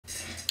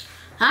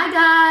Hi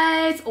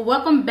guys,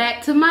 welcome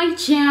back to my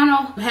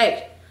channel.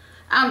 Hey,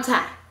 I'm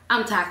Ty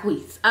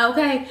Queez.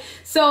 Okay,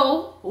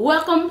 so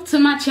welcome to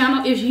my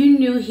channel. If you're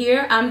new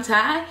here, I'm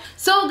Ty.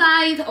 So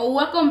guys,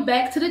 welcome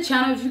back to the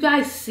channel. If you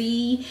guys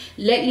see,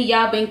 lately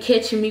y'all been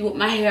catching me with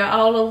my hair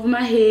all over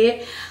my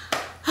head.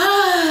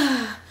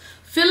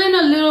 Feeling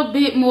a little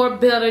bit more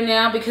better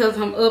now because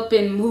I'm up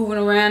and moving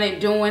around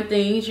and doing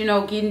things, you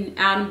know, getting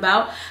out and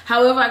about.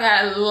 However, I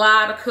got a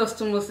lot of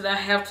customers that I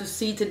have to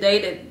see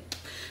today that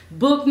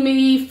booked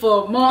me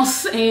for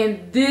months,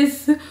 and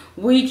this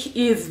week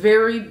is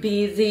very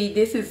busy.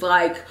 This is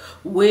like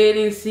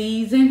wedding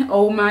season.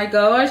 Oh my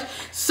gosh.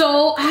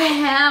 So I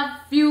have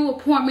a few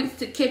appointments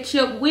to catch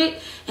up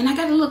with, and I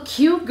got a little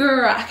cute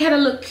girl. I got a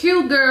little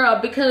cute girl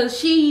because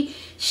she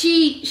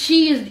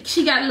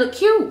got a little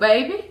cute,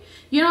 baby.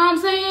 You know what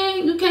I'm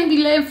saying? You can't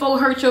be letting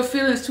folk hurt your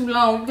feelings too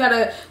long. You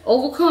gotta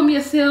overcome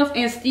yourself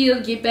and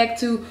still get back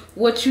to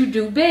what you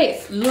do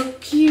best.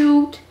 Look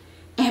cute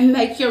and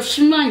make your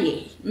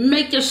shmoney.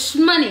 Make your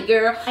shmoney,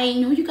 girl. I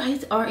know you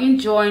guys are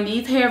enjoying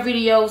these hair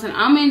videos, and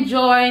I'm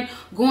enjoying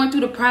going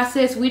through the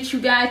process with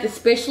you guys,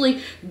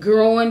 especially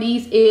growing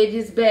these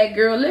edges back,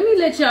 girl. Let me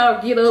let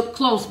y'all get up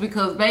close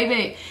because,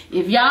 baby,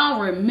 if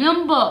y'all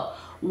remember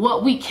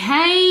what we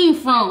came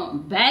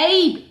from,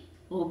 baby,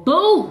 well,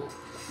 boo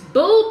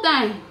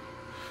thing,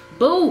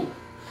 boo.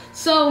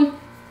 So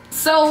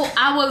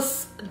I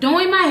was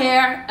doing my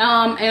hair,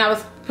 and I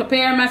was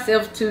preparing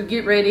myself to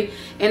get ready,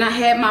 and I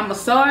had my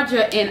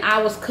massager and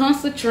I was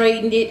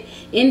concentrating it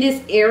in this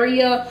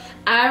area.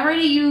 I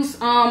already used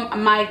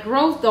my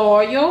growth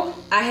oil.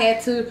 I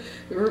had to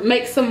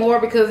make some more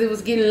because it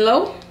was getting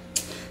low,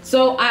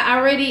 so I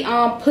already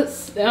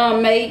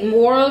made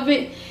more of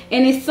it,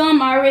 and it's some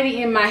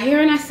already in my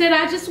hair. And I said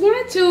I just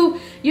wanted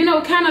to, you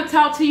know, kind of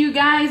talk to you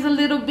guys a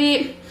little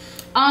bit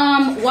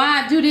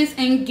why I do this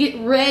and get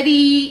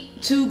ready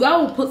to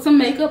go put some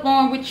makeup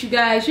on with you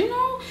guys, you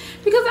know,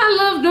 because I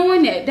love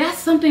doing that. That's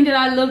something that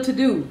I love to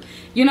do.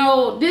 You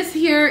know, this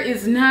here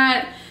is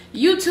not,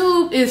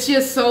 YouTube is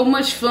just so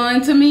much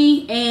fun to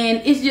me,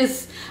 and it's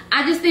just,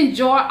 I just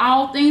enjoy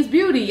all things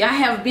beauty. I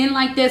have been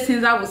like that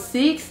since I was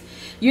 6,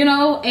 you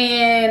know,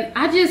 and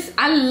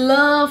I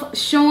love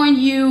showing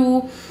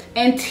you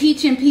and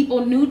teaching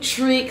people new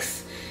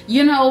tricks,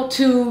 you know,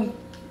 to,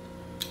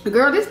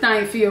 girl, this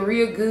thing feel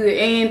real good,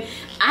 and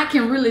I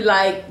can really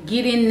like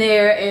get in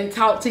there and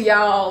talk to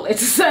y'all at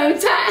the same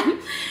time.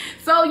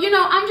 So, you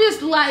know, I'm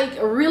just like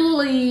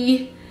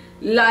really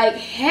like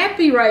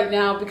happy right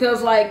now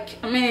because,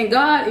 like, man,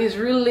 God is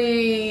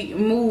really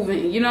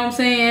moving, you know what I'm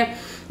saying?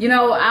 You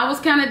know, I was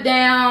kind of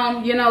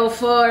down, you know,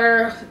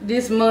 for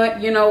this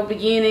month, you know,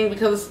 beginning,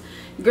 because,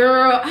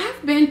 girl,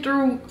 I've been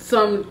through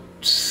some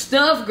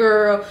stuff,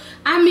 girl.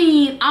 I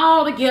mean,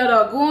 all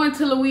together, going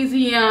to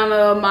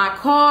Louisiana, my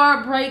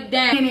car break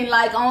down, and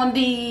like on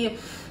the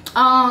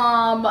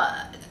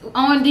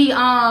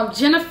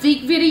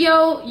Genifique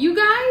video, you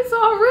guys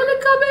are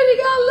really coming and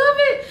y'all love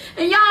it,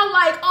 and y'all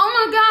like, oh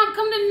my God, I'm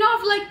coming to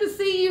North Lake to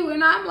see you,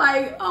 and I'm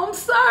like, I'm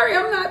sorry,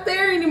 I'm not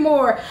there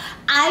anymore.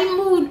 I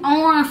moved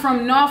on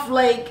from North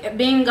Lake,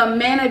 being a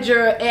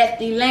manager at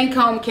the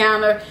Lancome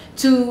counter,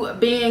 to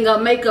being a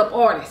makeup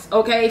artist,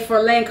 okay, for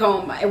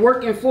Lancome,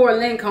 working for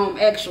Lancome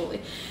actually.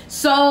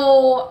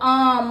 So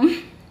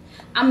I'm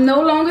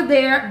no longer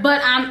there,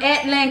 but I'm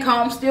at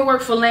Lancome, still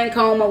work for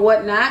Lancome or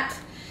whatnot.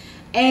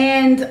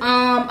 And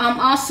I'm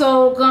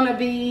also gonna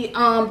be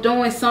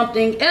doing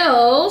something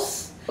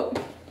else.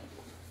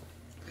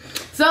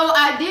 So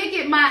I did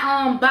get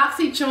my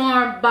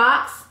BoxyCharm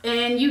box,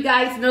 and you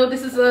guys know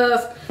this is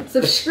a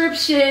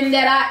subscription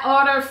that I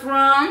ordered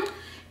from,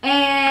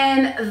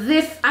 and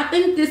this, I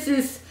think this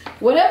is,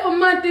 whatever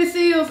month this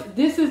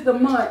is the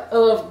month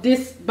of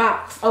this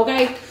box,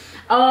 okay?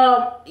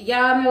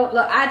 Y'all know,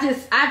 look,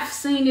 I've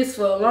seen this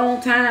for a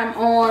long time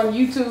on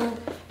YouTube,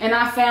 and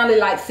I finally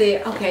like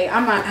said, okay, I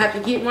might have to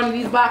get one of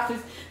these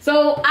boxes.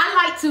 So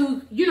I like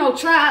to, you know,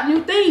 try out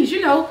new things,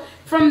 you know,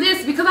 from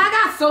this, because I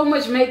got so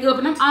much makeup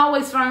and I'm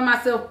always finding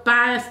myself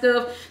buying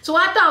stuff. So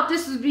I thought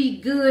this would be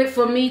good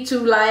for me to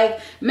like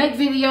make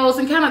videos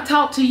and kind of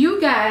talk to you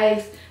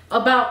guys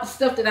about the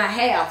stuff that I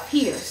have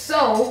here.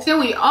 So here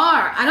we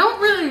are. I don't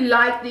really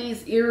like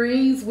these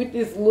earrings with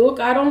this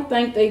look. I don't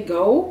think they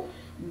go.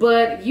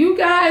 But you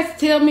guys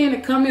tell me in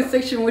the comment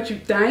section what you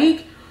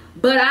think.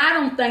 But I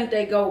don't think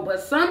they go. But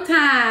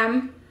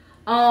sometime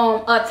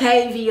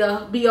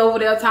Atavia be over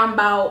there talking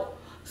about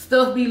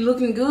stuff be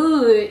looking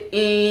good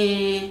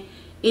and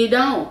it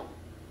don't.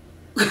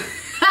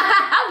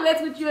 I'm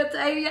messing with you,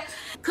 Atavia.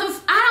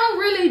 Cause I don't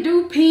really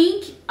do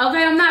pink.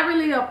 Okay, I'm not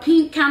really a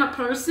pink kind of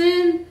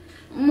person.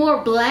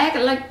 More black.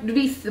 I like to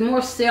be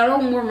more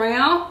settled, more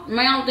round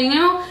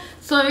down.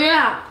 So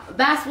yeah,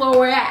 that's where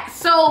we're at.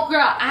 So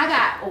girl, I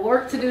got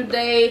work to do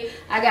today.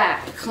 I got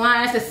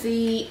clients to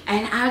see,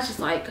 and I was just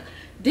like,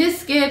 this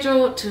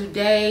schedule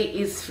today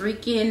is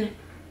freaking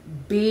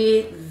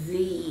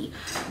busy.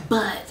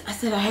 But I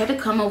said I had to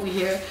come over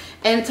here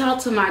and talk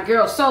to my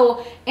girl.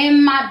 So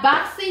in my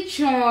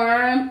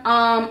BoxyCharm,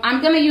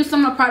 I'm gonna use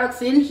some of the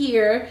products in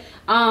here.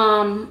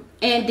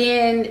 And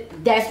then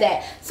that's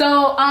that.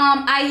 So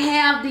I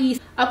have these.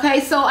 Okay,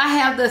 so I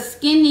have the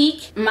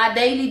Skinique, my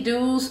daily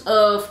dose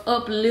of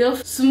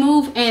uplift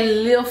smooth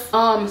and lift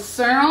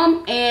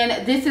serum,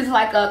 and this is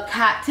like a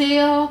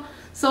cocktail.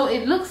 So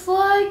it looks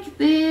like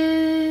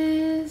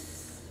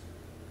this.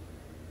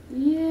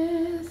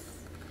 Yes,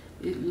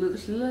 it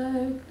looks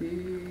like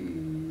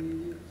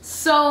this.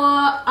 So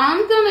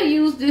I'm gonna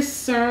use this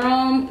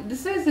serum.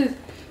 This is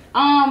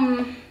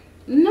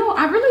no,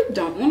 I really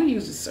don't want to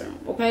use the serum,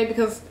 okay?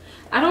 Because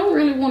I don't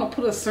really want to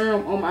put a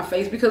serum on my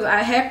face because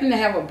I happen to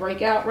have a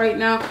breakout right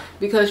now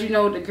because, you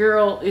know, the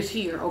girl is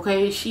here,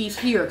 okay? She's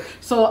here.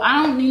 So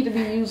I don't need to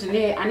be using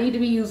that. I need to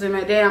be using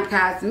my damn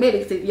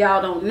Cosmetics. If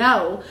y'all don't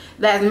know,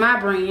 that's my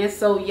brand.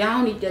 So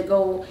y'all need to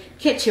go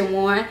catch you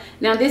one.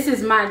 Now, this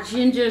is my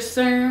ginger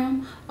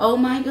serum. Oh,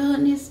 my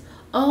goodness.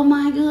 Oh,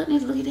 my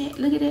goodness. Look at that.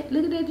 Look at that.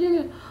 Look at that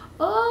ginger.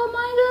 Oh,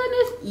 my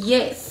goodness.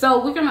 Yes.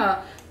 So we're going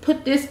to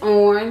put this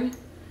on.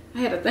 I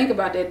had to think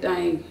about that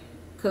thing,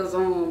 cause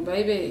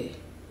baby,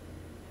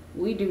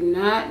 we do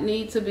not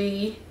need to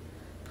be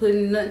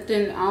putting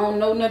nothing. I don't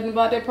know nothing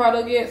about that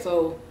product yet,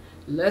 so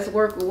let's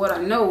work with what I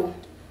know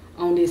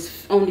on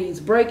these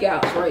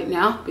breakouts right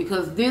now.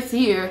 Because this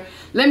here,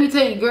 let me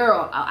tell you,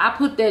 girl, I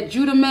put that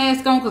Judah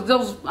mask on because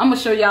those. I'm gonna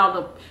show y'all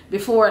the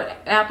before and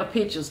after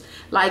pictures.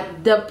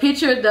 Like the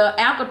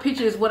after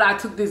picture is what I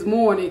took this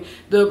morning.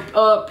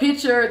 The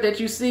picture that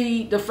you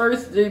see,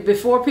 the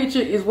before picture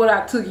is what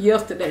I took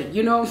yesterday.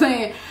 You know what I'm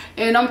saying?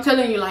 And I'm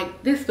telling you,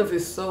 like, this stuff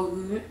is so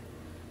good.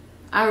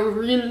 I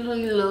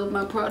really love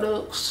my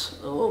products.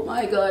 Oh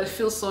my God, it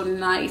feels so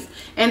nice.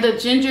 And the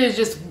ginger is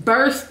just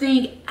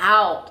bursting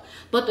out.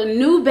 But the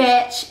new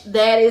batch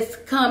that is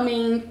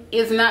coming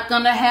is not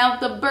gonna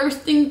have the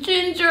bursting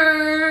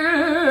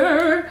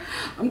ginger.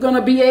 I'm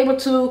gonna be able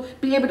to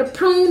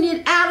prune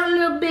it out a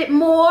little bit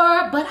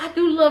more. But I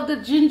do love the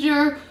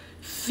ginger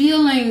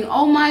feeling.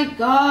 Oh my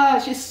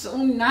gosh, it's so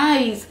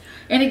nice.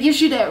 And it gives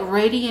you that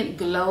radiant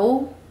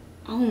glow.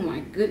 Oh my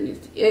goodness,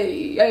 yay,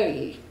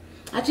 yay.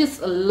 I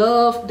just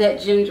love that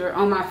ginger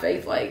on my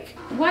face. Like,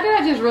 why did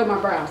I just rub my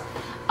brows?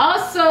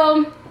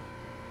 Also,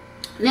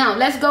 now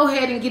let's go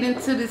ahead and get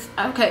into this.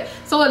 Okay,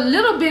 so a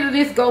little bit of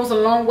this goes a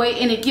long way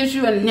and it gives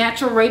you a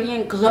natural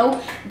radiant glow.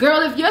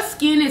 Girl, if your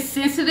skin is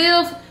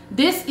sensitive,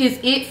 this is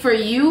it for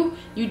you.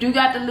 You do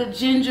got the little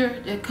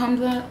ginger that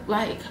comes up,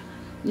 like,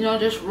 you know,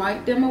 just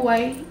wipe them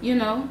away, you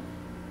know,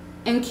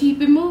 and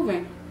keep it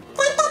moving.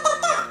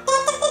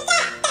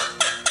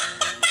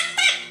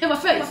 In my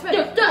face.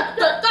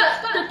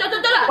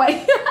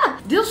 Wait.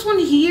 This one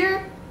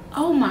here,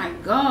 oh my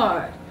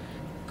God,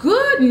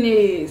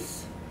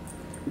 goodness.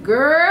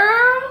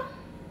 Girl,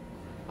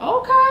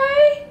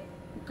 okay,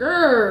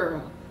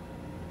 girl,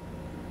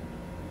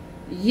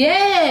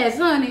 yes,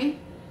 honey,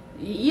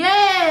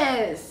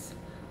 yes,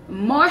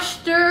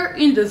 moisture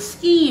in the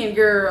skin,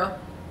 girl.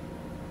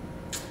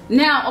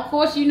 Now, of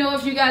course, you know,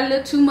 if you got a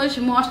little too much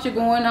moisture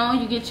going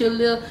on, you get your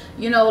little,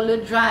 you know,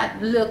 little dry,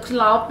 little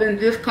cloth and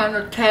this kind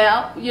of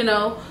tap, you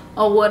know,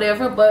 or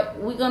whatever. But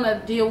we're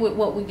gonna deal with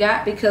what we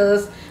got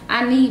because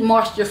I need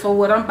moisture for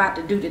what I'm about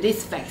to do to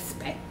this face,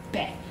 back.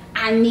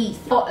 I need.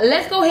 So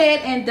let's go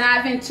ahead and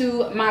dive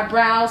into my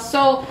brows.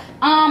 So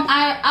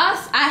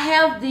I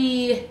have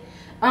the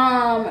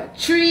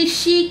Tree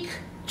Chic,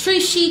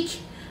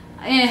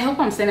 and I hope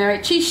I'm saying that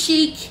right. Tree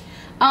Chic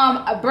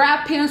a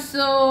brow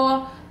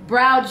pencil,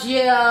 brow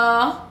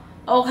gel.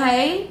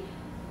 Okay,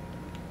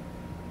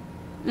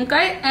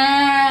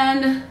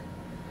 and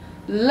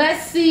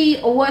let's see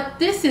what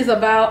this is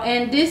about.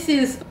 And this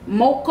is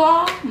mocha.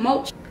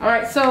 All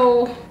right,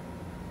 so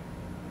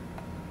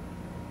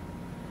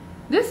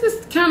this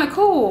is kind of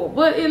cool,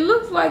 but it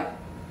looks like,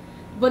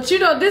 but you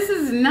know, this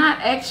is not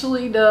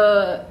actually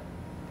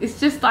it's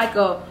just like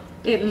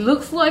it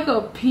looks like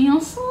a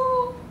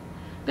pencil.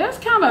 That's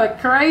kind of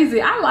crazy.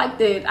 I like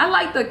that. I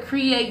like the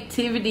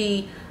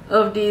creativity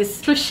of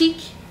this Chic.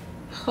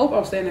 Hope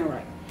I'm saying that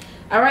right.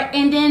 All right,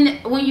 and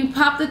then when you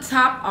pop the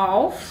top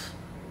off,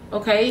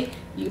 okay,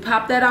 you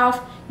pop that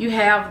off, you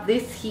have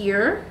this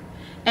here,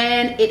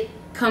 and it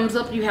comes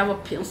up, you have a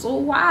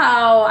pencil.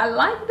 Wow, I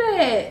like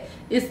that.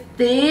 It's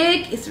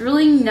thick, it's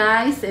really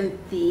nice and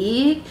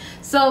thick.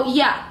 So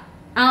yeah,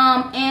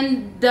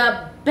 and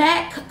the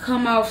back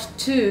come off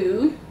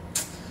too.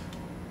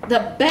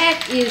 The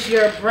back is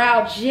your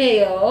brow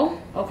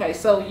gel. Okay,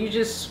 so you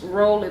just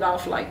roll it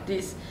off like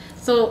this.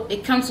 So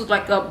it comes with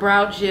like a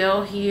brow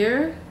gel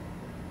here.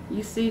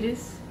 You see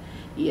this?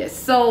 Yes,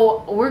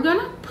 so we're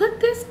gonna put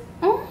this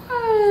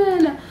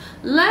on.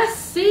 Let's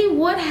see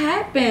what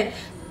happened.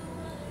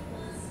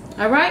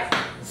 All right,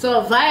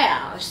 so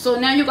there. So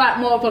now you got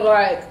more of a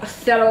like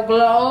settle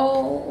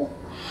glow.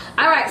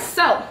 All right,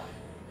 so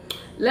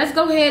let's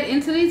go ahead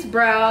into these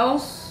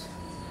brows.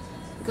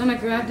 I'm gonna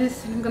grab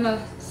this and I'm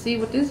gonna see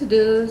what this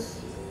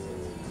does.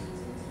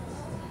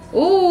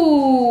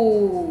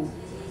 Ooh,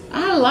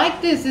 I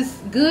like this. It's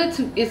good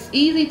to, it's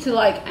easy to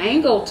like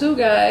angle too,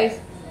 guys.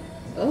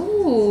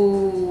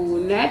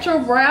 Ooh, natural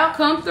brow,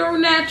 come through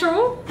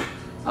natural.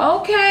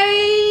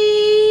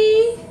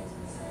 Okay.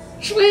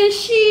 Twin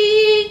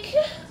chic.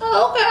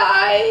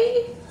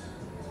 Okay.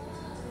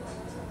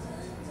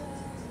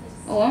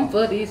 Oh, I'm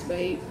for this,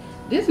 babe.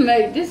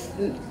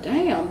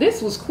 Damn,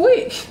 this was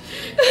quick.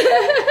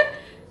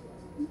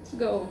 Let's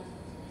go.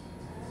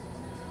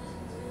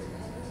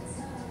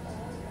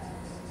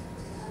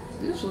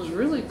 This was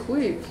really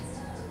quick.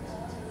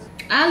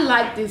 I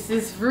like this.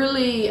 It's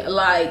really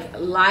like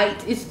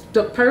light. It's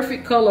the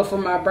perfect color for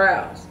my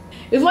brows.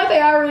 It's like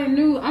they already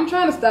knew. I'm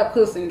trying to stop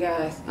cussing,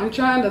 guys. I'm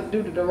trying to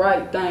do the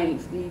right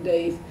things these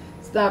days.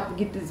 Stop,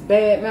 get this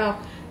bad mouth.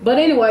 But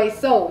anyway,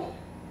 so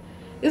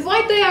it's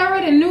like they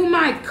already knew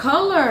my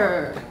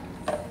color.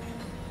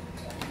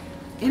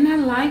 And I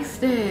likes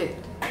that.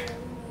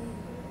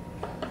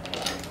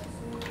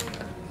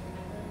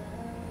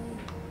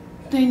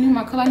 They knew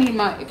my color. I need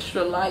my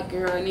extra light,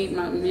 girl. I need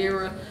my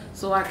mirror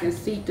so I can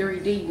see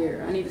 3D,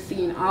 girl. I need to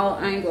see in all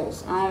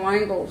angles,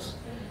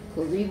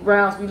 Cause these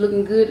brows be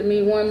looking good to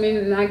me one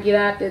minute and I get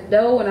out the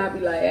door and I be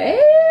like, hey.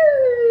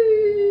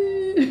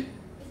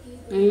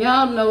 And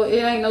y'all know it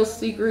ain't no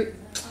secret.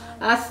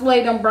 I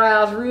slay them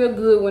brows real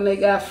good when they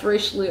got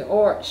freshly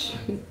arched.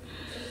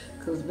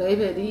 Cause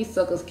baby, these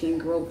suckers can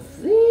grow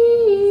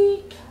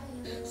thick.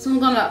 So I'm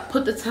gonna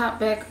put the top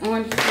back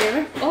on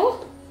here.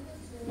 Oh,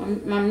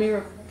 my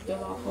mirror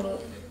fell off. Hold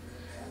up.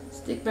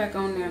 Stick back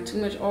on there. Too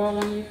much oil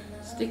on you.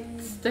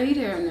 Stay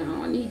there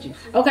now. I need you.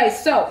 Okay,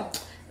 so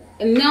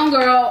and now,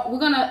 girl,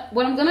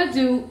 what I'm gonna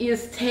do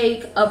is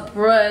take a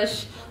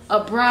brush,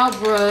 a brow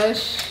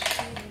brush,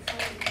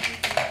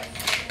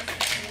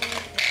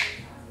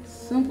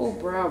 simple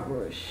brow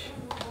brush.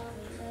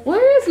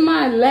 Where is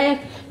my lash?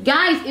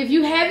 Guys, if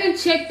you haven't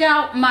checked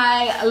out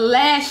my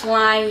lash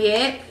line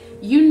yet,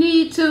 you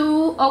need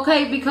to,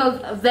 okay,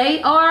 because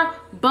they are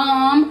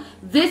bomb.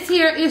 This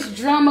here is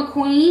Drama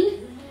Queen.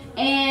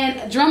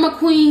 And Drama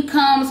Queen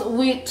comes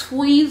with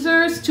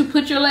tweezers to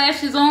put your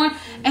lashes on.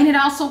 And it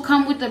also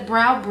comes with the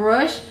brow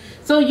brush.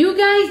 So you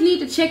guys need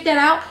to check that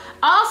out.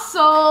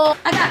 Also,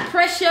 I got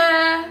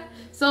Pressure.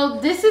 So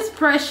this is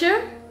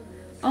Pressure.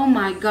 Oh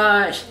my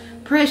gosh.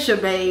 Pressure,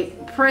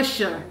 babe.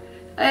 Pressure.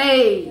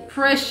 Hey,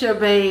 Pressure,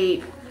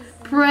 babe.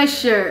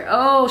 Pressure.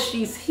 Oh,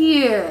 she's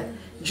here.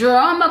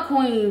 Drama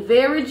Queen.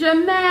 Very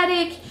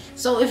dramatic.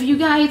 So if you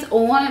guys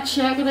want to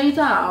check it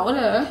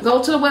out,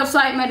 go to the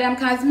website, KAB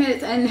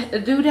Cosmetics,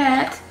 and do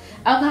that.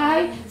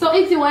 Okay? So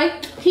anyway,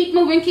 keep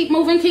moving, keep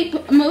moving,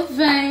 keep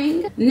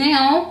moving.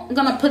 Now, I'm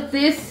going to put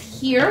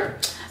this here.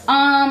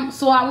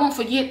 So I won't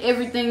forget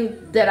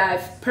everything that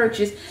I've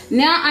purchased.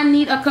 Now I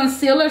need a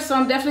concealer, so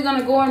I'm definitely going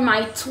to go in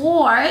my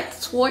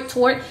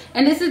Tarte.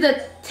 And this is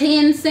the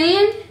Tan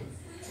Sand.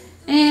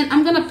 And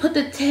I'm going to put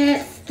the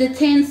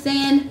Tan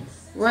Sand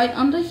right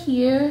under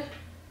here.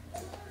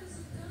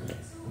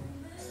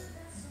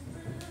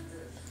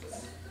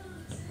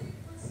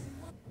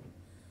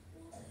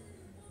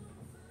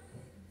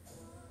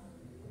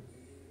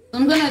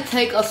 I'm gonna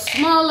take a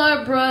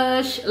smaller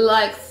brush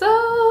like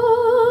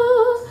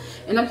so,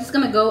 and I'm just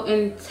gonna go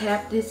and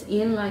tap this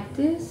in like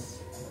this.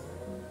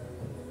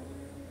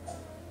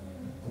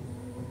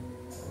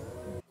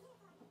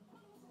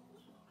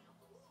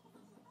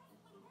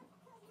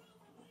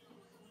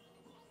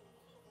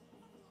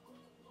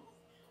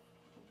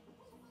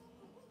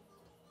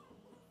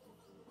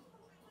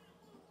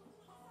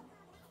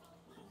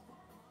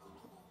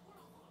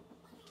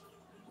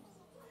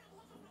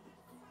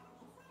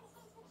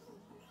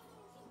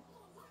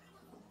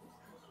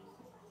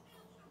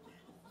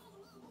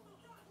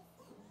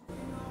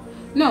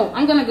 No,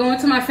 I'm gonna go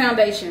into my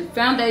foundation.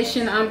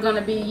 Foundation I'm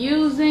gonna be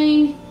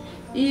using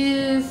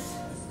is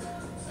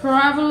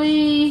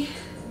probably,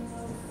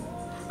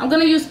 I'm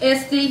gonna use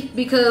Esty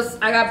because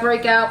I got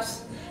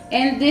breakouts.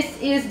 And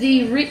this is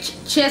the Rich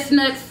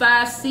Chestnut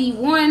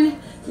 5C1.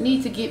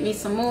 Need to get me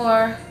some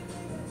more.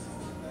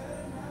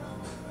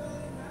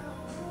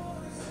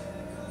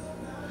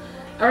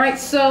 Alright,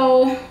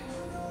 so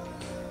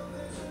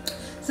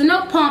it's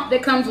no pump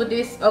that comes with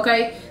this,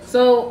 okay?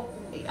 So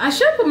I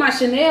should put my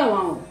Chanel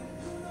on.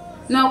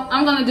 No,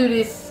 I'm gonna do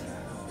this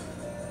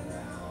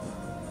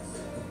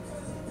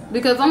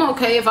because I'm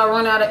okay if I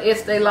run out of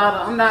Estee Lauder.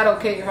 I'm not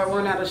okay if I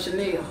run out of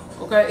Chanel,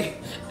 okay?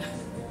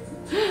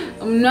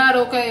 I'm not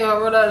okay if I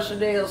run out of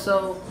Chanel,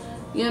 so,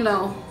 you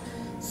know.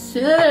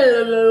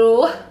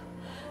 So,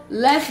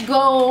 let's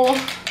go.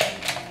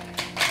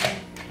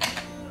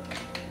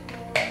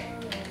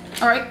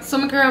 Alright, so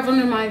I'm gonna grab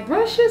under my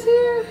brushes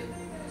here.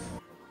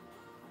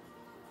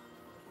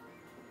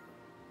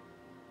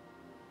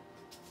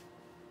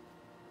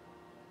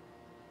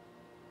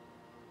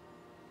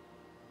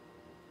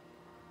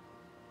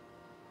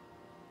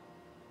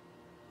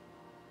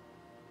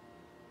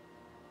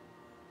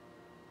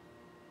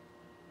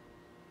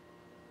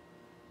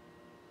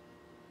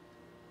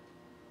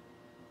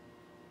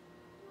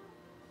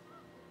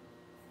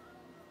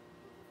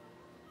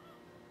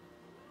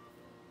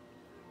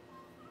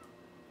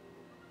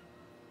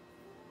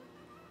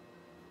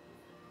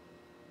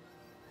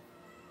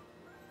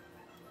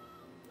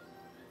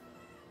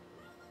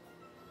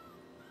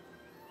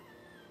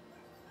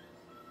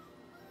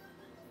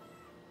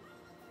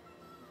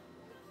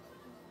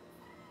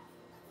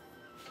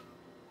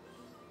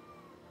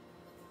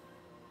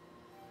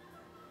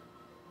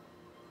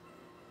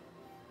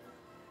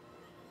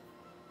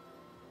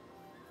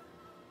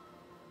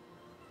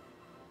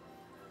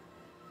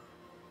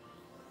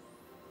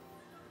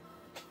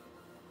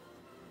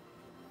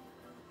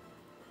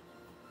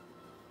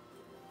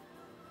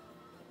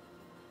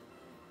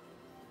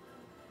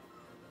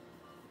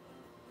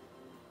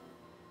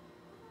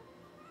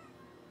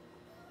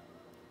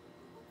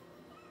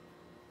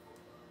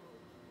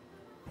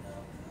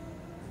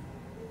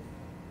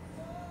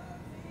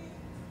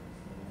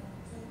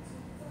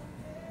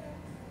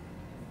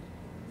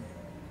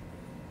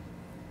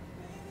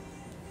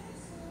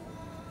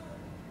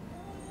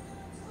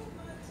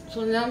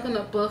 So now I'm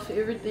gonna buff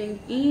everything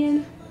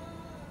in.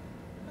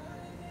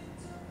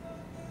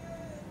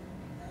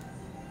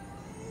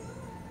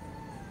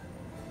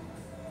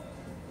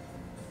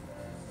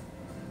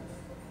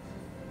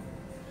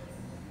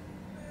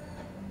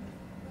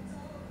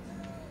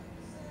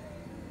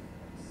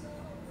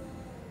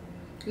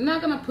 I'm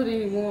not gonna put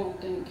any more.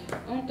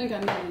 I don't think I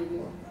need any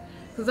more,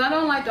 because I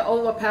don't like to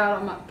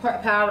overpower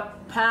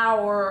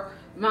power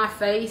my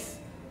face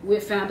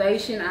with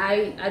foundation.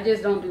 I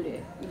just don't do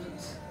that.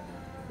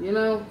 You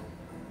know.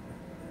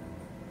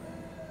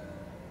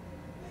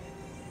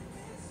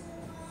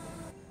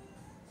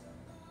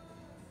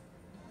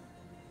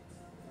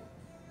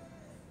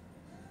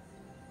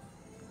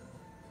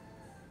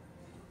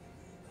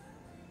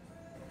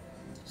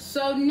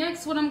 So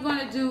next, what I'm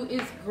gonna do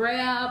is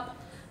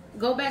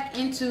go back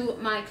into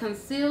my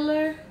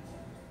concealer.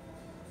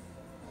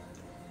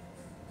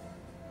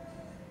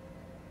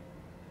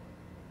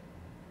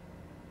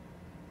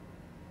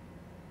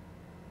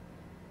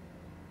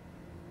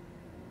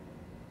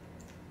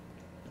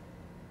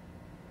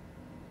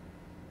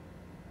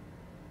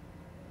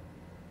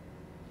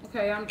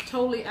 Okay, I'm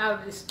totally out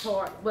of this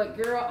Tarte, but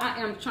girl, I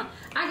am trying.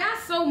 I got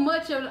so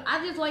much of it.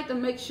 I just like to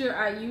make sure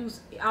I use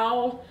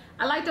all.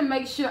 I like to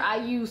make sure I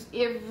use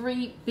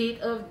every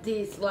bit of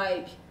this,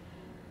 like,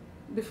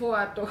 before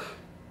I throw.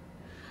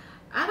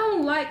 I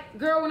don't like,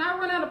 girl, when I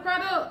run out of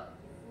product.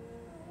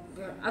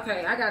 Girl,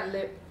 okay, I got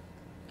lip.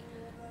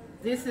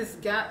 This has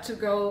got to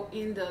go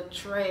in the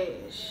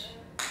trash.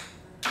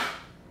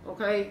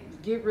 Okay,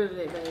 get rid of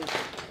it, baby.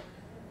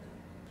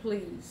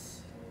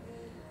 Please.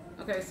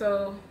 Okay,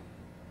 so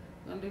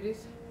I'm gonna do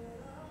this.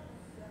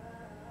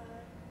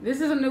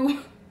 This is a new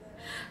one.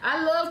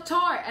 I love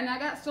Tarte, and I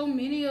got so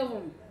many of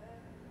them.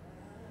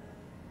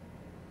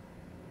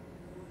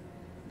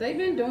 They've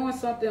been doing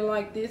something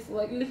like this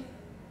lately.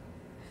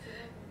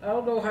 I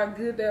don't know how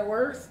good that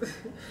works,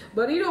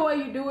 but either way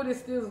you do it, it's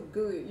still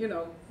good, you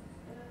know.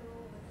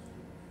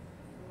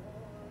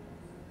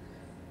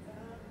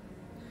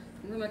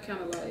 I'm gonna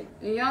kind of like,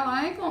 and y'all,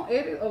 I ain't gonna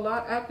edit a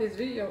lot out this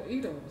video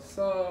either,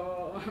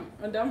 so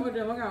I ain't gonna do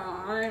that.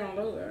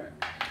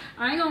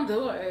 I ain't gonna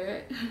do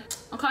it.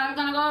 Okay, I'm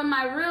gonna go with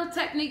my Real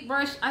Technique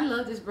brush. I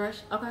love this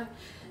brush. Okay,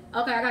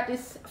 I got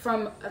this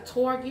from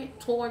Target.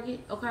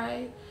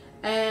 Okay,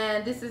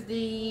 and this is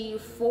the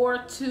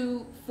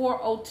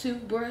 402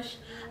 brush.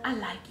 I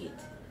like it.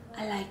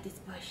 I like this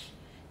brush.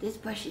 This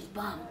brush is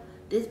bomb.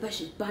 This brush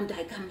is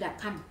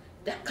bomb.com.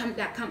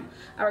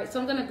 All right,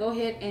 so I'm gonna go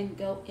ahead and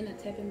go in a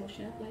tapping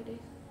motion up like this.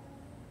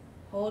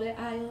 Hold that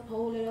eye up,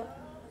 hold it up.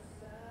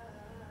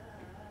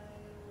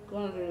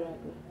 Gonna do it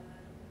like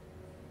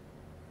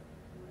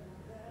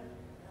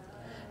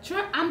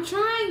that. I'm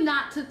trying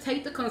not to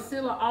take the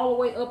concealer all the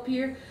way up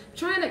here. I'm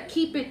trying to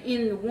keep it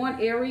in one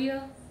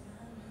area,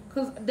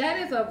 because that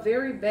is a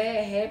very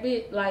bad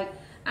habit. Like,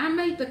 I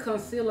made the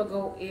concealer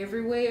go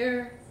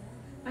everywhere.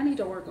 I need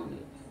to work on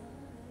it.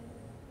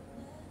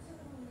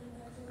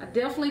 I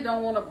definitely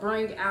don't want to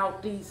bring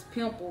out these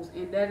pimples,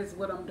 and that is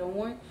what I'm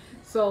doing.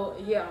 So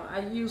yeah, I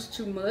use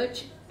too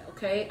much.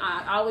 Okay,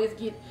 I always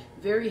get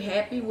very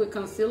happy with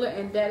concealer,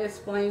 and that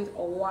explains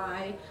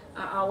why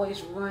I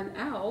always run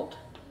out.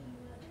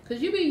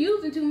 Cause you be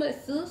using too much,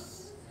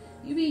 sis.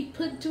 You be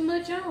putting too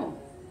much on.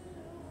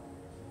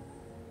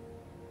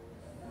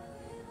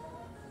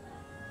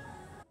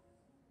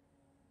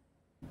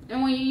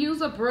 And when you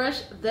use a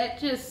brush, that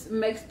just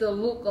makes the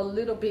look a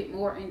little bit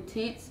more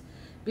intense,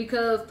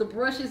 because the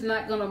brush is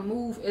not gonna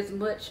move as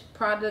much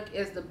product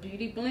as the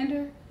beauty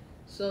blender.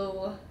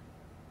 So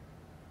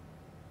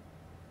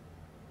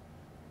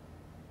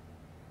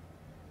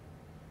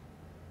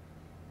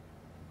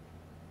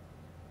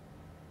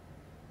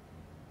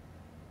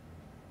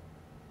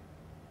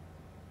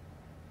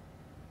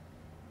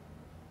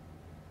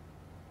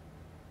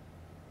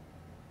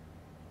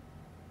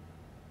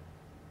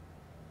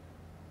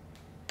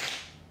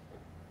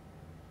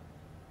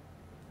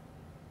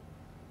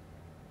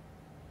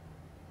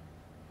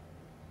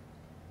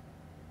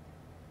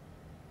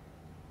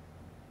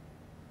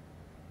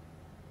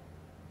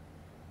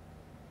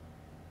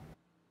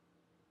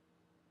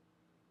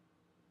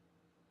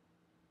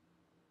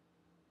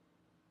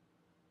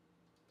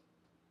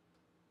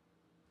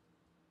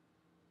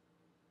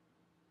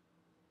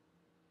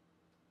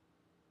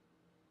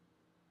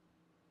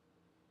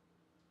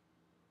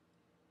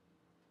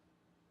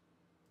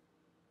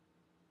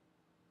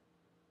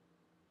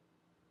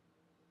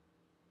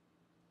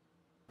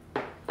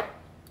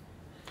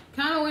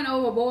kind of went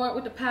overboard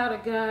with the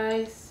powder,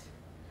 guys.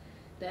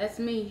 That's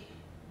me.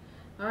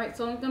 All right,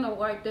 so I'm gonna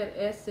wipe that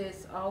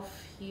excess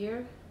off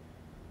here.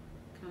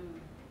 Come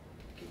on,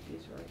 get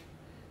this right.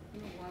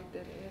 I'm gonna wipe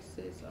that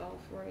excess off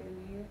right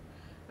in here.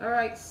 All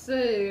right,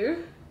 so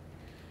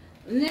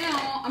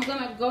now I'm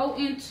gonna go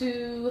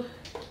into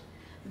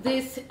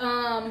this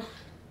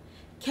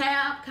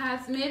KAB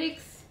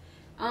Cosmetics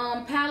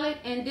palette,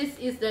 and this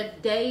is the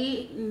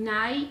Day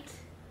Night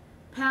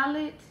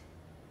palette.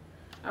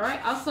 All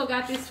right, also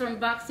got this from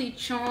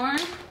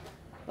BoxyCharm.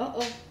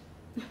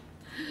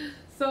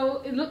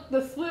 So it look,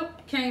 the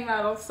slip came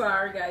out. I'm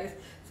sorry, guys.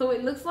 So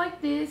it looks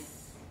like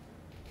this.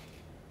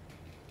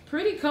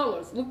 Pretty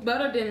colors. Look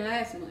better than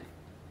last month.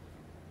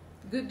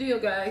 Good deal,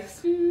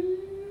 guys.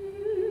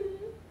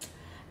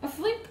 I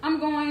think I'm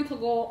going to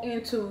go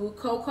into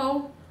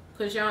Cocoa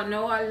because y'all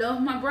know I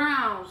love my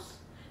browns.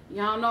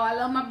 Y'all know I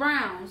love my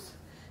browns.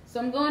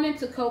 So I'm going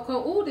into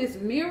Cocoa. Ooh, this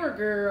mirror,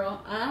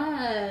 girl.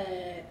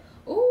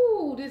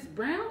 Ooh, this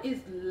brown is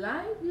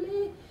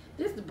lively.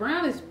 This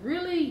brown is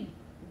really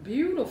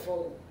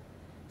beautiful.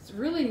 It's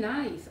really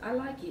nice. I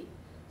like it.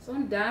 So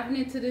I'm diving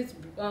into this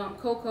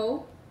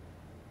Cocoa.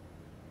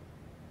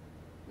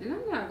 And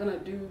I'm not going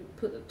to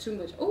put too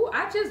much. Ooh,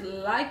 I just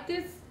like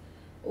this.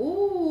 Ooh.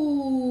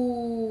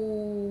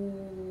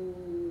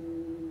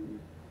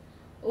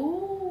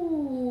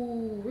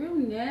 Ooh, real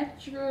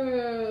natural.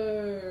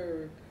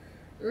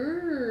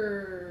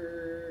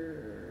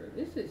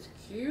 This is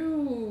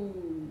cute.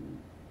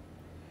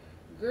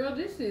 Girl,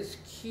 this is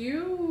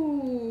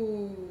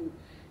cute.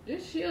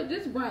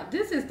 This brown,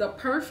 this is the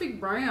perfect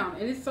brown.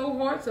 And it's so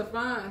hard to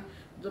find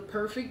the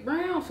perfect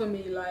brown for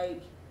me.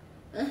 Like,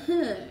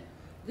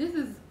 this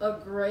is a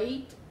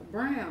great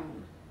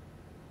brown.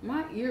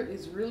 My ear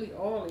is really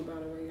oily, by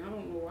the way. I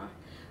don't know why.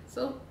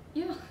 So,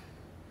 yeah.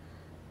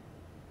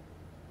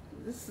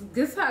 This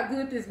is how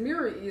good this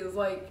mirror is.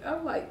 Like,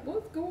 I'm like,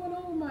 what's going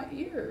on with my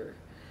ear?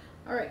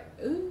 All right.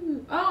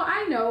 Ooh. Oh,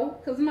 I know.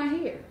 Because of my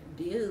hair.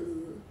 Duh.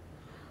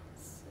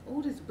 Oh,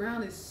 this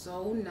brown is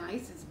so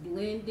nice. It's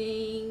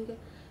blending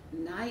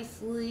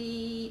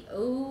nicely.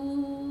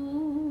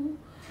 Ooh.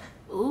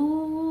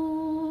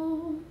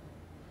 Ooh.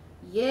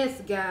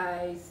 Yes,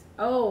 guys.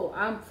 Oh,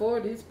 I'm for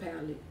this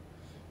palette.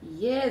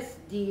 Yes,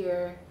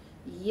 dear.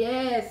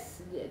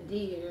 Yes,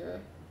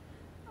 dear.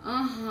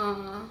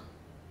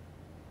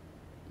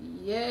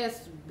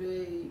 Yes,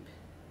 babe.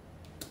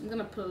 I'm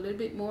gonna put a little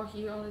bit more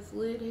here on this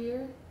lid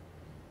here.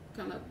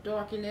 Kind of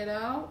darken it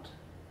out.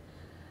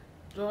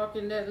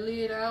 Darken that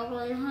lid out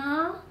right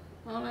here.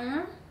 On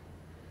there.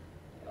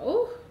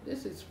 Oh,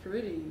 this is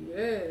pretty.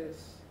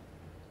 Yes.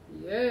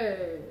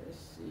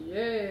 Yes.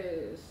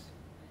 Yes.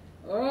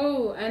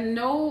 Oh, and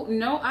no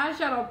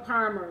eyeshadow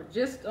primer.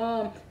 Just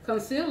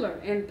concealer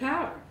and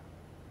powder.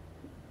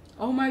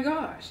 Oh my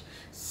gosh.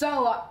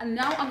 So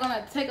now I'm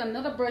gonna take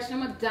another brush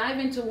and I'm gonna dive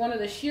into one of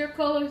the sheer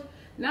colors.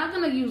 Not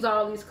gonna use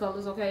all these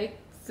colors, okay?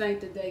 This ain't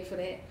the day for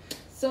that.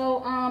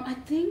 So I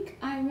think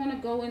I want to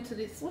go into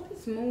this. What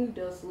does moon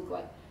dust look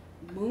like?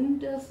 Moon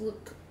dust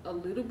look a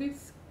little bit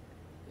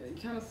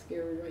kind of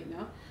scary right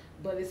now,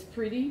 but it's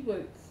pretty.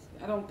 But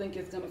I don't think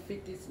it's gonna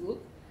fit this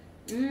look.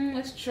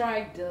 Let's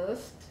try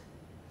dust.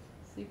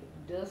 See,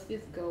 dust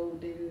is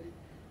golden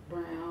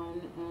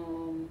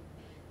brown.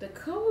 The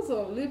colors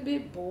are a little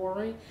bit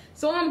boring,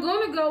 so I'm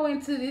gonna go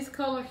into this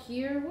color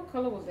here. What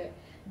color was that?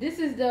 This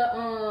is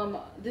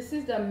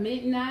the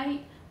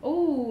midnight.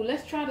 Oh,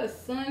 let's try the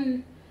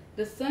sunset.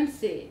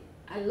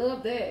 I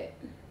love that.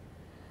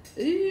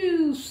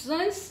 Ooh,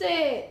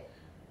 sunset.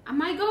 I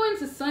might go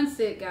into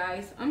sunset,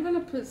 guys. I'm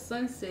gonna put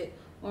sunset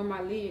on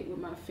my lid with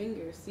my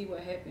finger. See what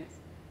happens.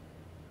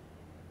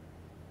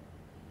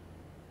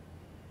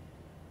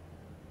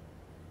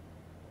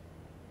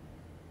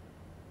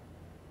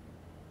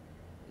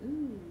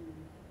 Ooh.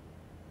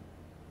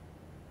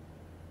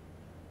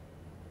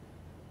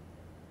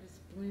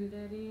 Just blend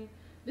that in.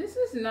 This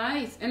is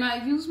nice. And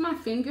I use my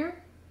finger.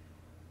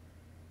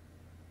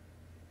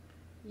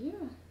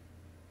 Yeah.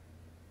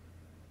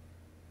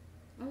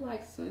 I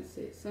like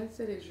sunset.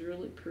 Sunset is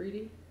really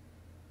pretty.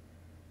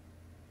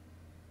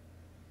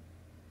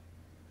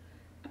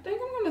 I think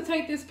I'm going to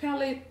take this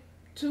palette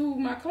to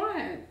my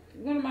client.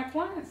 One of my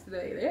clients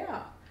today.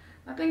 Yeah.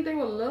 I think they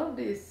will love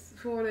this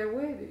for their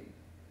wedding.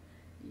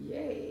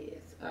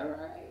 Yes. All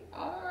right.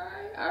 All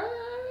right. All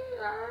right.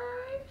 All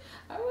right.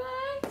 All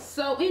right.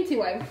 So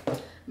anyway,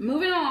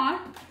 moving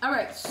on. All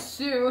right.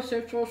 Sure.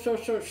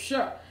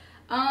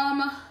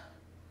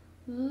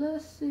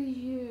 Let's see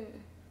here.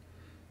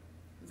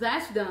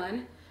 That's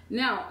done.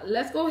 Now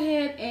let's go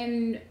ahead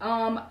and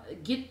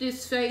get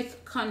this face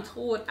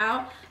contoured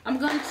out. I'm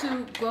going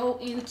to go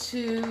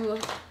into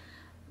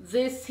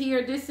this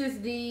here. This is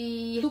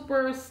the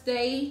Super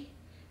Stay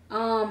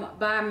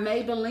by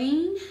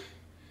Maybelline.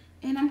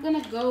 And I'm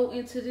going to go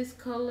into this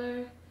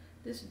color,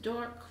 this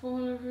dark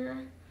color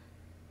here.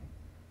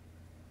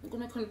 I'm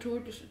going to contour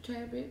just a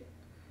tad bit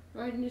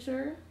right in this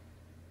area.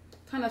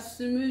 Kind of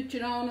smooch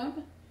it on up.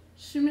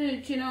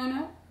 Smooch it on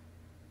up.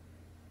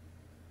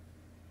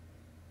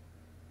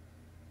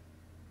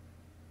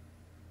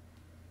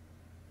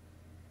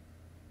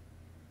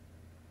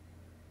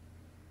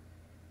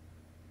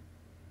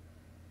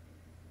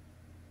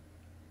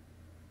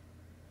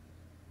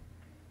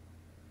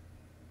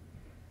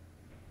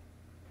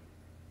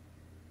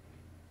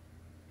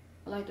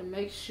 I like to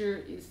make sure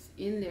it's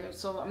in there,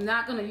 so I'm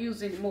not going to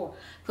use any more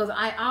because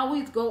I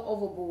always go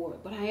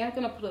overboard, but I am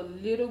going to put a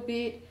little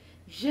bit,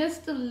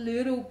 just a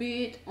little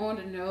bit on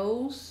the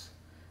nose,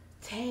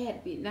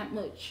 tad bit, not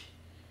much,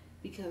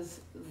 because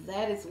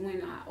that is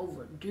when I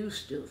overdo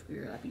stuff,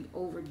 girl. I be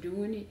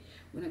overdoing it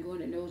when I go in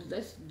the nose.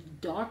 Let's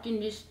darken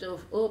this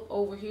stuff up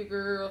over here,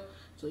 girl,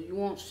 so you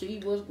won't see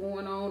what's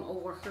going on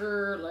over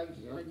here. Like,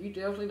 you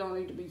definitely don't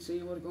need to be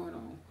seeing what's going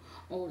on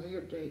over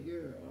here today,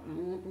 girl. I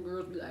don't want them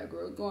girls to be like,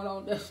 girl, what's going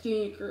on with that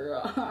skin,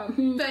 girl?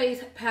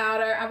 Face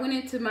powder. I went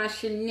into my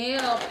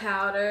Chanel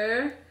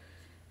powder,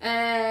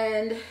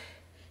 and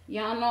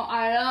y'all know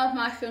I love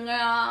my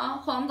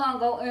Chanel, so I'm gonna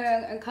go in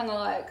and kind of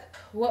like,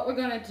 what we're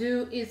gonna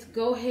do is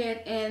go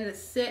ahead and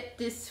set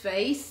this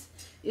face.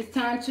 It's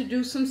time to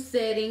do some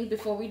setting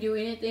before we do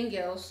anything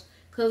else,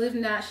 because if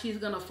not, she's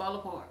gonna fall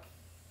apart.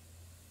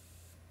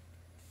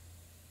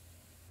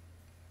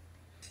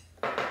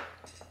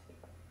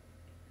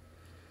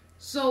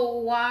 So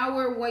while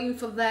we're waiting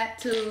for that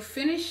to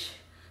finish,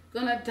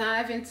 I'm gonna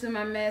dive into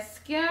my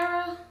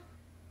mascara.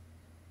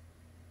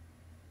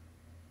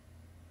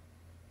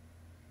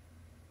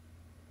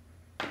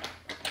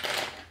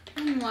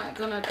 I'm like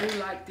gonna do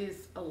like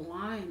this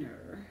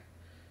liner.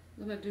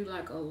 I'm gonna do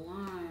like a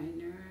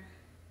liner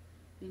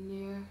in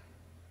there.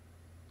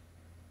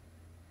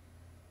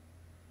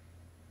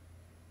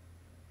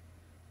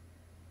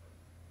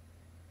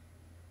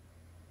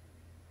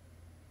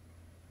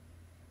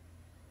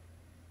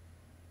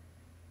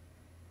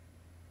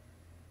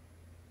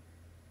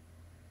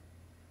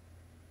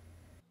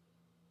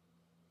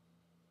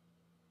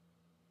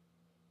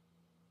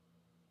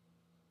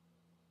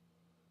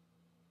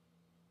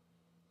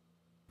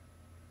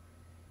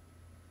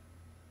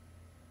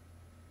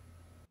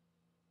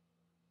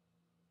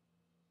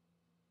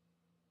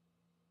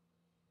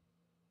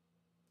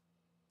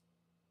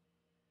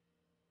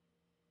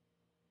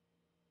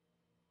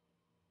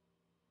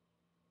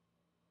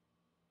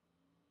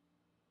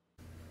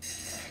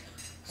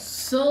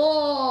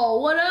 So,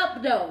 what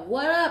up though?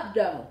 What up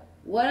though?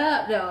 What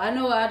up though? I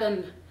know I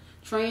done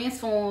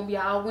transformed.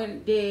 Y'all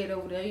went dead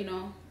over there, you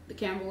know. The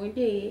camera went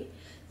dead.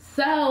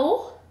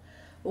 So,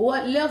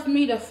 what left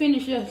me to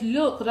finish this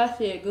look? Cause I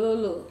said, good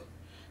look.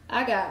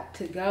 I got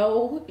to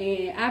go,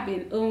 and I've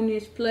been on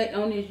this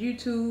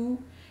YouTube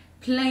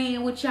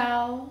playing with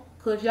y'all.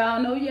 Cause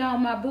y'all know y'all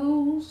my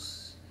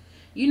boos.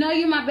 You know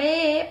you my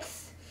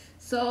babes.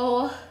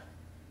 So,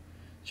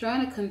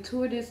 trying to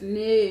contour this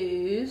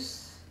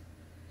nose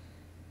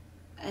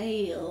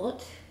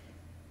out,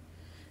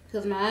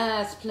 because my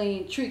eyes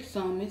playing tricks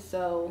on me.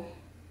 So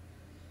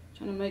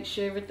trying to make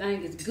sure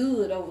everything is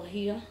good over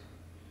here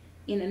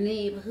in the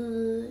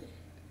neighborhood.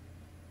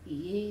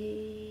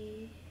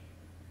 Yeah,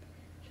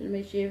 trying to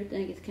make sure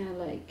everything is kind of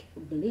like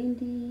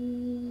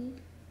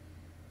blended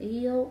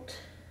out.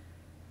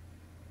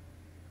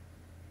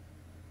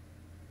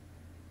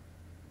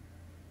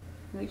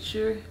 Make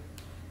sure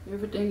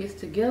everything is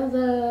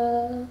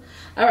together.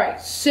 All right,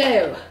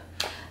 so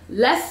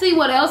let's see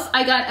what else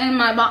I got in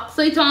my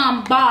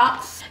BoxyCharm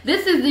box.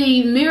 This is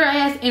the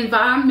Murad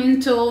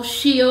Environmental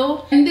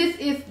Shield, and this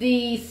is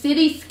the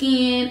City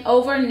Skin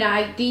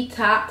Overnight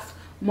Detox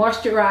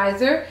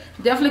Moisturizer.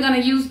 Definitely gonna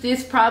use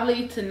this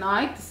probably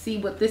tonight to see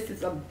what this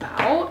is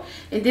about.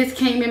 And this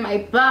came in my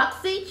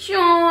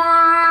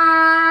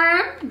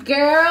BoxyCharm,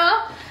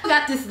 girl. I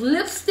got this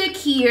lipstick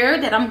here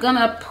that I'm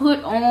gonna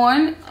put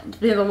on,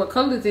 depending on what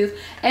color this is.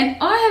 And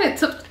I had it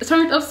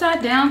turned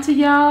upside down to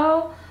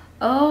y'all.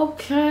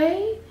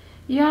 Okay,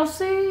 y'all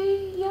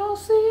see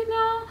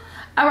now?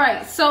 All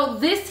right, so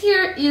this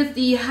here is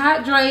the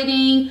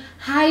Hydrating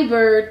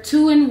Hybrid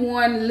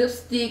 2-in-1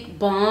 Lipstick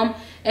Balm,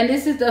 and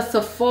this is the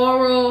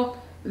Sephora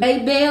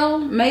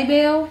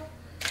Maybell.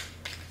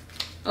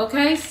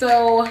 Okay,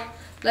 so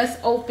let's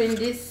open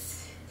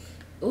this.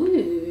 Ooh,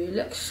 it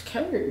looks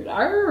cute. All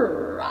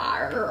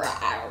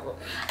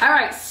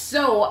right,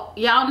 so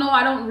y'all know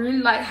I don't really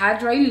like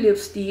hydrating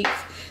lipsticks.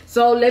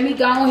 So let me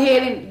go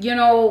ahead and, you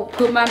know,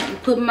 put my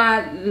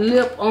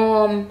lip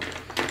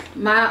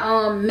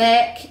my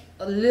MAC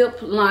lip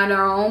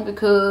liner on,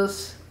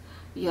 because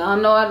y'all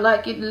know I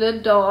like it a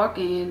little dark,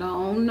 and I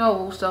don't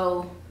know,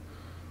 so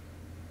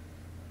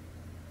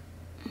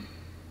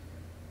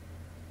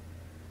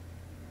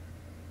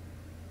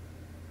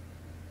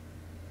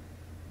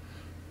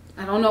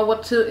I don't know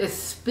what to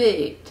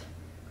expect.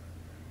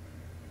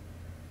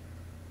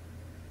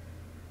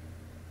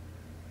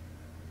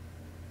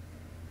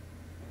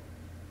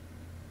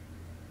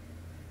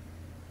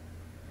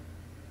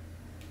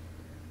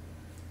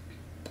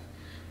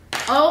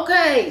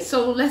 Okay,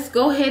 so let's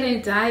go ahead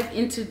and dive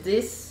into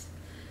this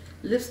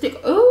lipstick.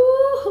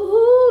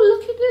 Ooh,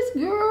 look at this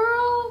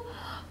girl.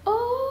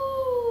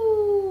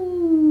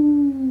 Oh,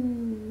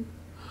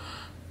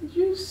 did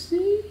you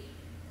see?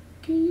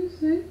 Can you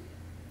see?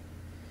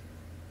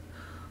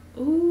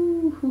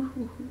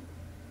 Ooh,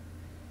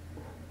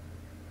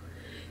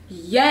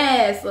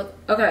 yes.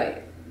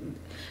 Okay,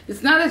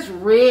 it's not as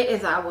red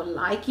as I would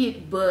like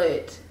it,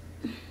 but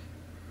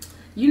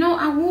you know,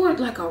 I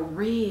want like a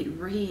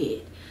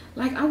red.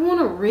 Like, I want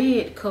a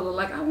red color.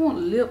 Like, I want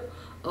a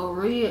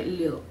red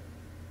lip.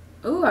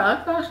 Oh, I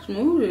like how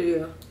smooth it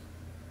is.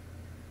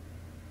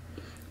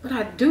 But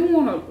I do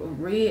want a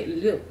red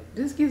lip.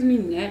 This gives me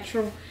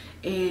natural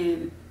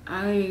and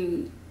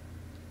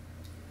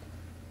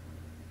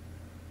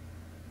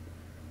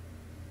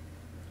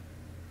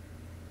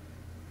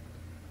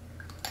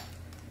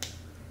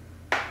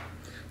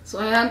So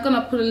I am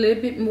gonna put a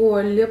little bit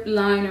more lip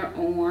liner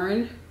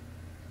on.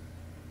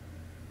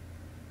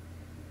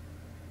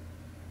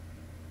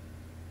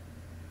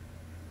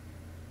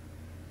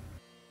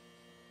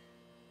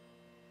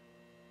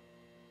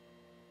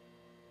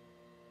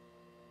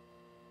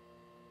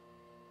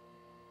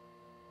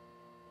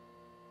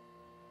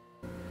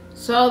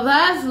 So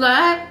that's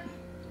that.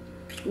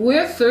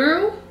 We're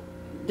through.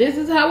 This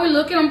is how we're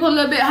looking. I'm putting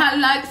a little bit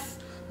highlights,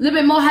 a little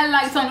bit more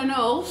highlights on the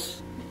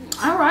nose.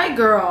 All right,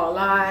 girl.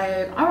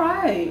 Like, all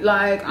right.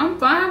 Like, I'm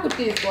fine with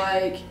this.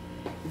 Like,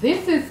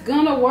 this is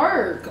gonna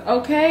work.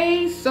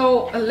 Okay.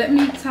 So let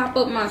me top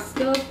up my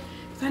stuff,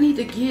 cause I need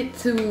to get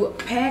to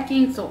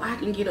packing so I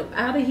can get up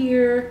out of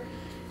here.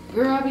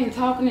 Girl, I've been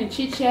talking and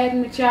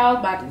chit-chatting with y'all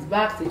about this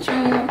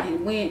BoxyCharm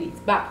and wearing these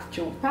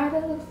BoxyCharm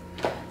products.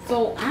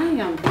 So I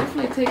am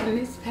definitely taking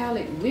this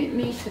palette with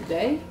me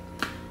today.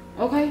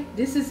 Okay,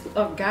 this is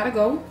gotta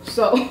go.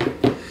 So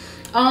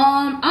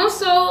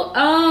also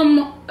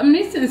I'm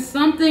missing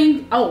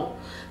something. Oh,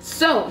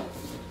 so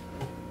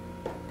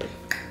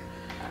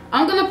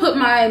I'm gonna put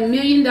my $1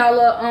 million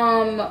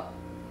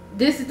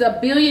this is a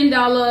 $1 billion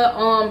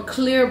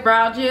clear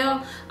brow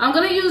gel. I'm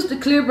gonna use the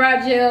clear brow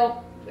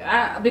gel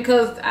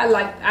because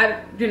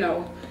you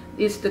know,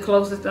 it's the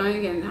closest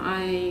thing and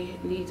I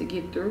need to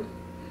get through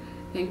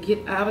and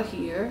get out of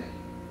here.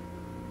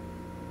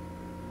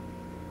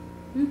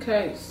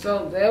 Okay,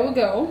 so there we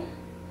go.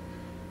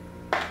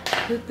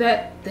 Put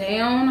that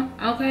down.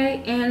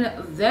 Okay, and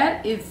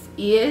that is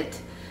it.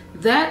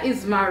 That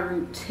is my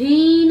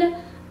routine.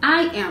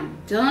 I am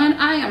done.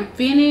 I am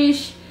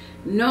finished.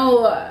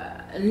 No,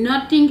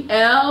 nothing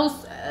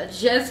else.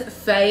 Just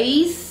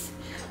face.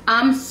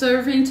 I'm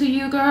serving to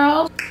you,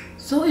 girls.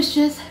 So it's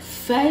just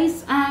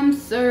face I'm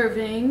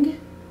serving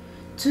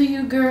to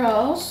you,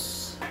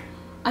 girls.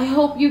 I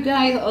hope you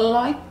guys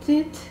liked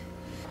it.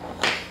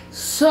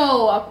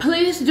 So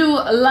please do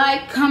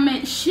like,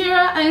 comment,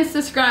 share, and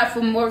subscribe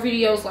for more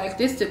videos like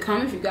this to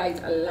come if you guys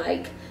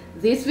like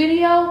this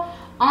video.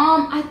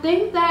 I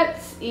think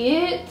that's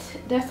it.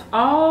 That's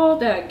all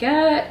that I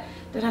got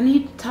that I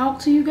need to talk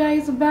to you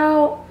guys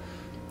about.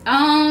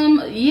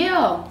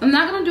 Yeah, I'm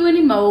not gonna do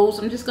any molds.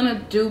 I'm just gonna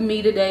do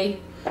me today.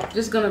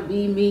 Just gonna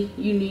be me,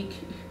 unique.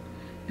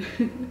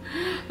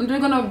 I'm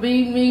just gonna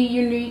be me,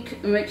 unique,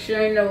 and make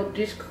sure you know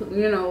this,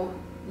 you know,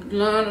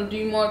 line of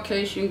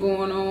demarcation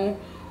going on.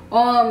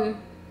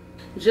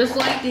 Just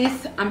like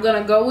this, I'm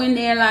gonna go in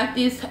there like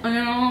this, you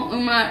know,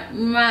 in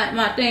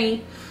my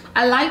thing.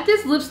 I like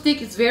this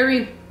lipstick. It's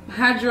very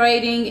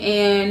hydrating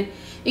and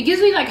it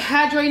gives me like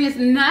hydrating. It's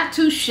not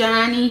too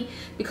shiny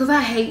because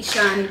I hate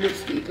shiny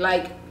lipstick.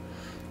 Like,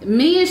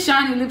 me and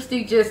shiny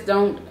lipstick just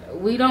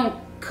we don't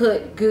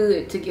cut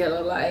good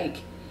together. Like,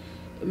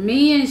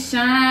 me and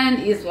shine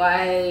is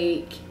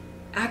like,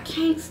 I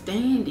can't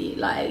stand it.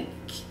 Like,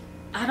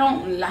 I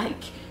don't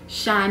like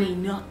shiny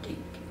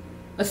nothing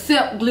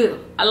except glitter.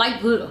 I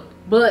like glitter,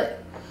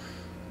 but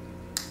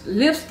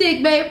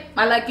lipstick, babe,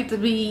 I like it to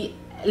be,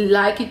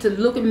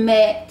 look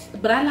matte.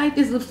 But I like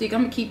this lipstick.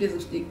 I'm gonna keep this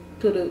lipstick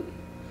put up.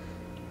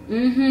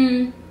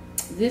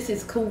 This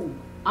is cool.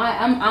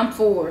 I'm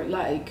for it.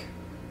 Like,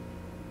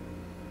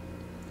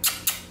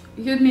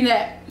 give me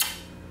that.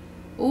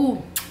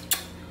 Ooh.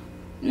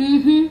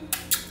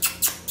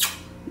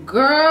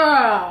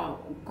 Girl,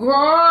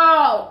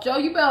 Joe,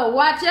 you better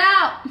watch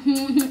out.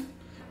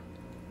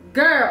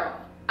 Girl,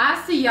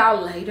 I'll see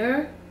y'all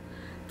later.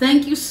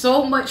 Thank you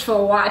so much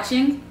for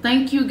watching.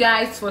 Thank you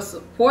guys for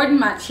supporting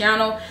my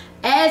channel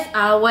as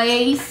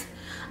always.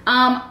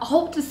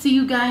 Hope to see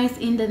you guys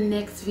in the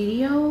next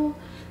video.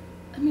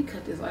 Let me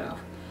cut this light off.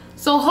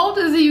 So hope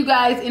to see you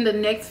guys in the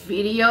next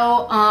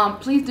video.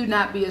 Please do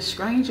not be a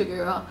stranger,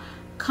 girl.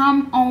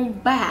 Come on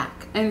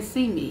back and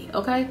see me,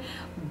 okay?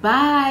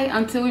 Bye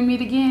until we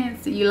meet again.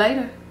 See you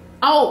later.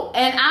 Oh,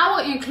 and I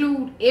will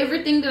include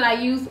everything that I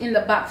use in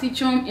the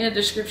BoxyCharm in the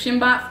description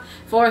box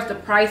as far as the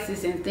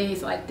prices and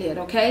things like that,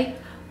 okay?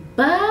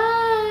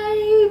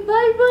 Bye.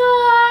 Bye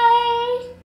bye.